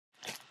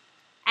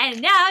And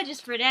now,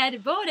 just for an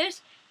added bonus,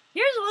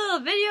 here's a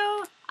little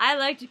video I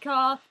like to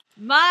call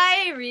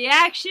my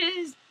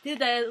reactions to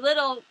the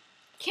little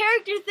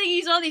character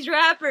thingies on these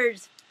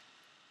rappers.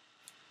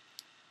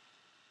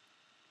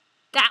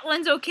 That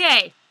one's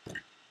okay.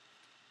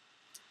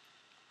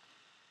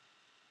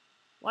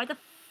 Why the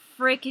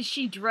frick is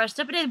she dressed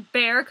up in a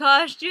bear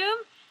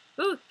costume?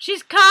 Ooh,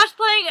 she's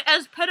cosplaying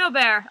as Pedo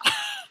Bear.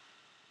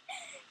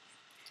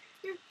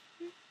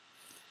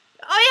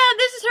 Oh yeah,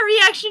 this is her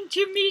reaction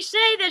to me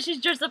saying that she's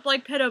dressed up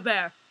like Pedo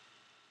Bear.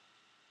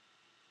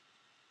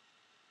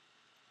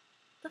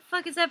 The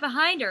fuck is that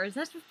behind her? Is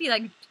that supposed to be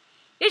like...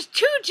 There's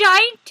two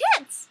giant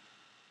tits!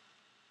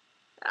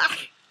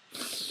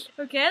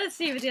 Okay, let's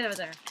see what's the other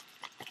there.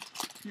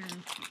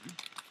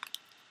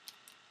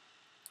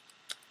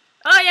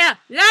 Oh yeah,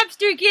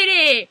 Lobster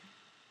Kitty!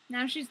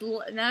 Now she's a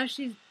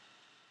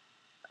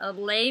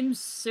lame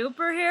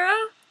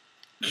superhero?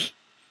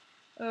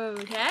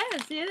 Okay,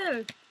 let's see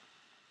those.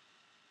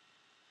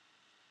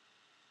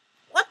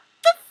 What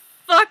the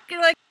fuck?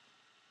 Like,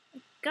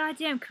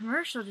 goddamn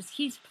commercial just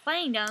keeps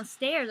playing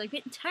downstairs. Like,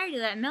 getting tired of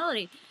that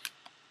melody.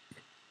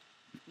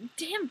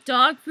 Damn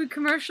dog food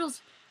commercials.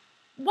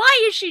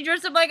 Why is she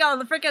dressed up like a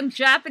freaking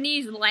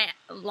Japanese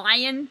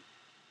lion?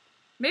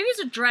 Maybe it's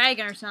a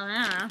dragon or something.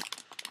 I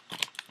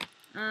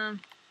don't know.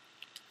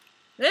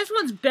 This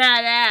one's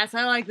badass.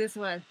 I like this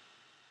one.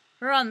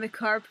 Her on the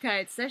carp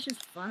kites. That's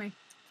just funny.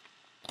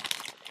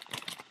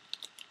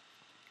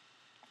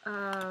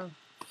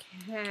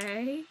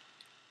 Okay.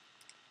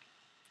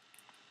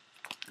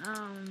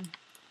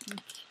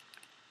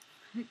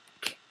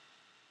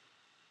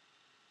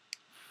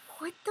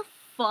 What the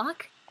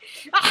fuck?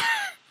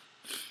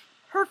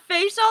 Her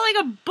face all like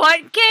a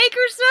butt cake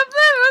or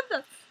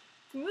something?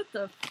 What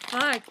the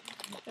fuck?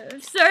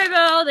 Sorry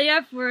about all the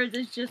F words,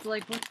 it's just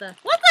like, what the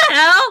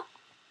hell?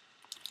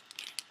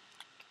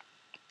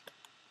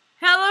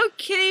 Hello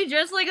Kitty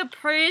dressed like a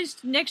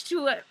priest next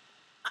to a,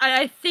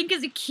 I think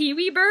is a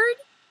kiwi bird?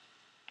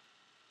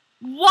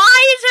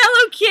 Why is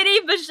Hello Kitty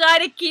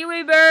beside a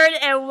kiwi bird,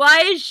 and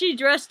why is she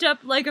dressed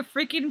up like a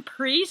freaking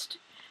priest?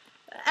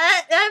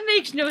 That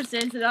makes no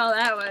sense at all,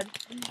 that one.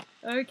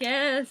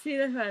 Okay, let's see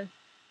this one.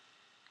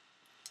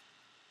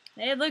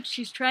 Hey, look,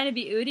 she's trying to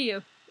be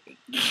Udio.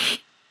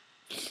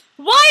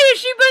 Why is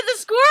she with the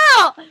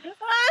squirrel? And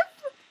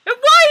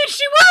why is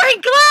she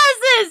wearing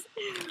glasses?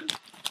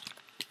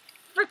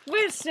 Frick,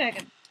 wait a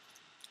second.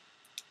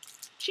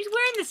 She's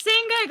wearing the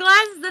same kind of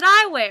glasses that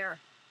I wear.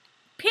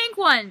 Pink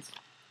ones.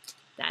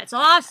 That's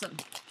awesome.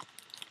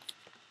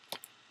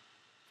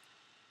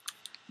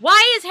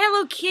 Why is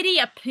Hello Kitty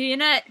a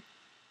peanut?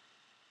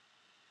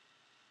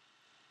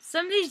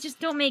 Some of these just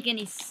don't make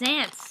any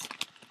sense.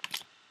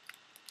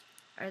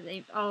 Are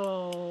they?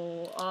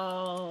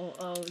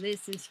 Oh,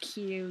 this is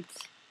cute.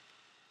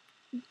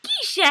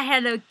 Geisha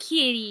Hello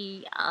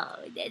Kitty.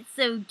 Oh, that's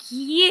so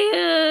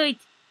cute.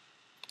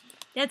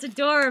 That's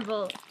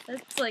adorable.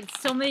 That's like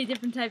so many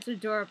different types of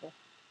adorable.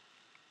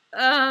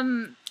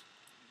 Hello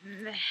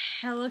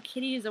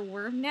Kitty is a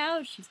worm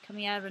now. She's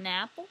coming out of an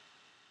apple.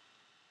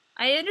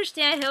 I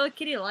understand Hello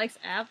Kitty likes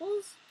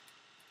apples.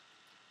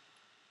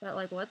 But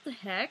like, what the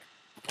heck?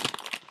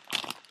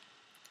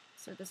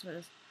 So this one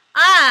is...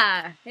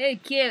 Ah! Hey,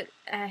 cute.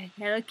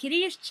 Hello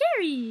Kitty is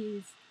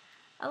cherries.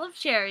 I love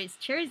cherries.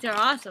 Cherries are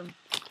awesome.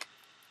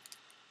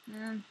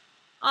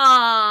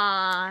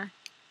 Ah!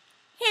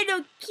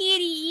 Hello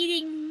Kitty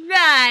eating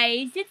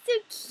rice. It's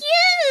so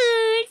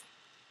cute!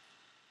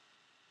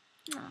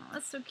 Oh,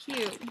 that's so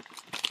cute.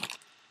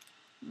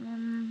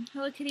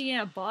 Hello Kitty in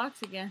a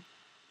box again.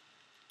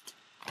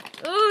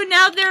 Ooh,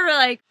 now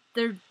they're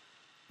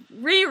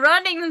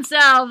rerunning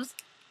themselves.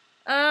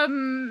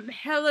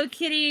 Hello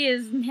Kitty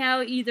is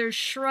now either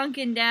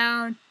shrunken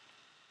down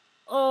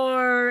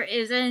or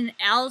is in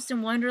Alice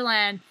in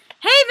Wonderland.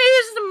 Hey, maybe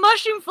this is the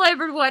mushroom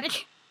flavored one.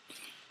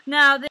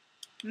 No,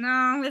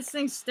 this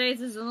thing states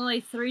there's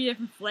only 3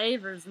 different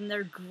flavors, and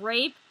they're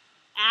grape,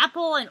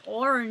 apple, and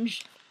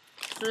orange.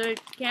 So there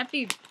can't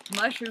be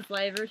mushroom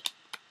flavors.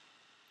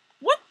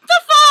 What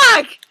the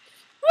fuck?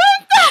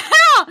 What the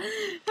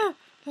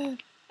hell?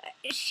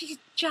 She's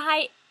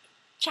giant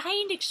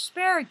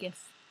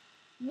asparagus.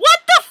 What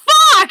the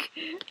fuck?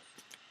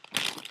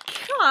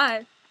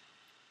 God.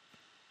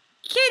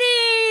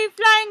 Kitty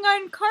flying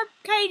on carp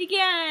kite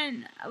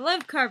again. I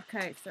love carp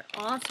kites. They're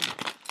awesome.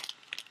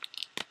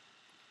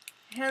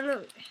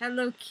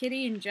 Hello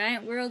Kitty in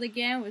Giant World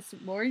again with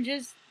some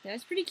oranges.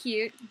 That's pretty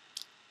cute.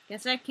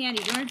 Guess that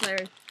candy's orange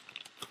flavored.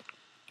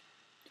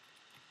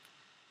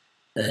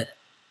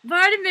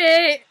 Pardon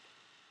me.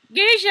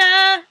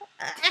 Geisha.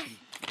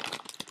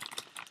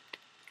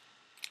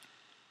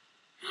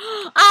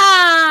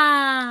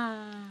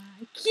 Ah,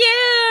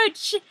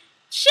 cute,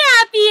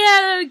 chappy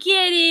Hello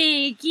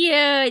Kitty,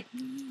 cute.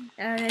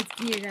 Oh, that's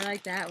cute. I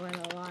like that one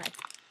a lot.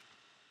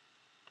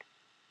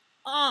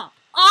 Oh,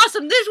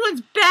 awesome! This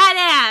one's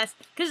badass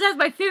because that's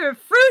my favorite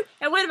fruit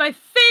and one of my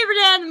favorite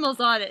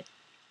animals on it.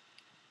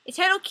 It's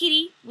Hello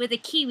Kitty with a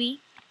kiwi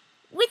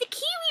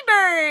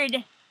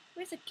bird.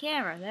 Where's the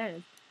camera? There it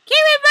is.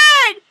 Kiwi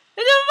bird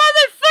with a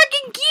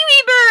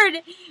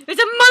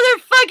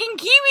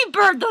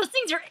bird! Those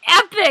things are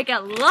epic! I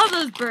love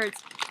those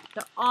birds.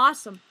 They're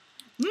awesome.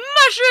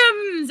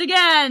 Mushrooms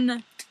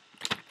again!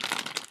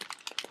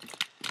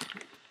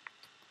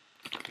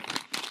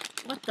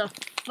 What the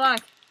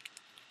fuck?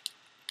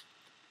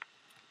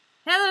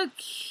 Hello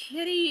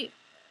Kitty.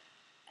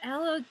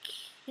 Hello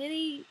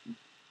Kitty.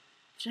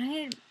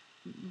 Giant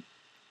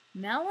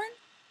melon?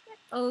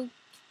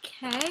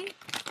 Okay.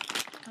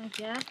 I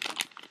guess.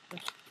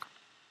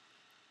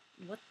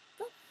 What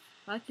the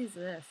fuck is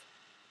this?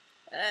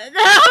 That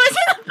was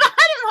in the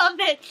bottom of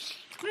it!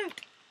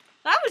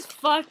 That was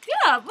fucked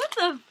up! What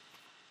the...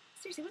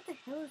 Seriously, what the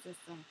hell is this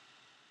thing?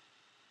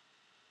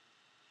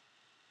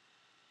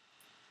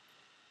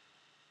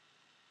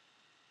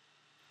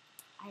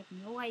 I have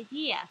no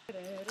idea.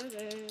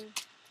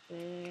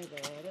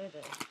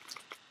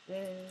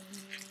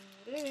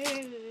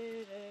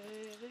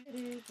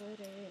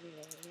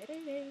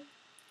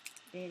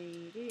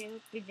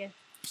 We just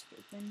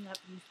open up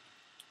you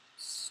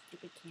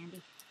stupid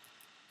candy.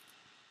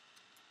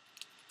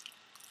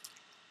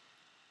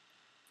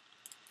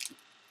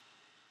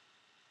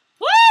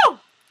 Woo!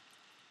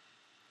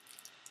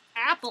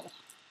 Apple.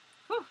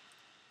 Whew.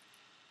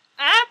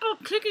 Apple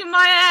kicking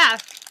my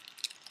ass.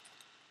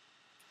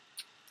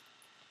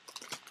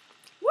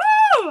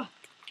 Woo!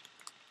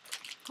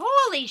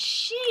 Holy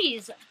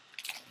sheez.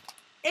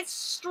 It's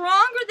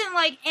stronger than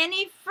like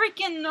any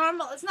freaking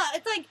normal. It's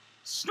like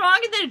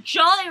stronger than a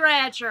Jolly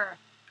Rancher.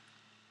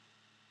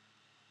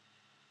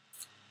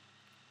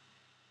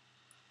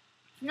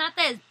 It's not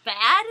that it's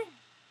bad.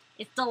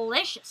 It's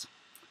delicious.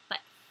 But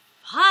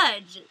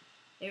fudge,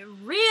 it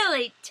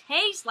really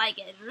tastes like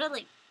it. It's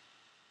really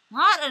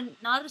not a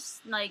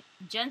like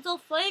gentle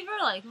flavor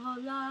like oh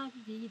la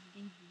dee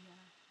dee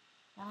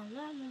la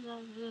la la la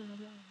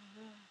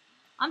la.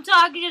 I'm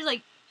talking just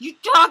like you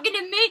talking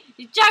to me?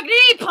 You talking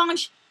to me,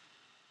 Punch?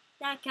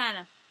 That kind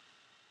of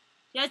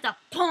just a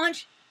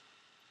punch.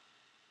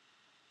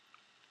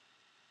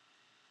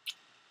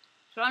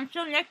 So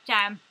until next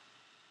time,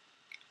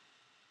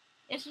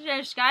 this is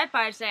a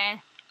Skypie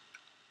saying,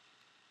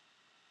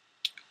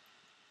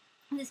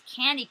 this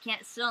candy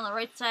can't sit on the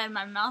right side of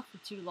my mouth for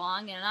too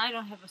long, and I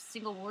don't have a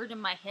single word in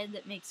my head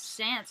that makes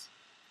sense.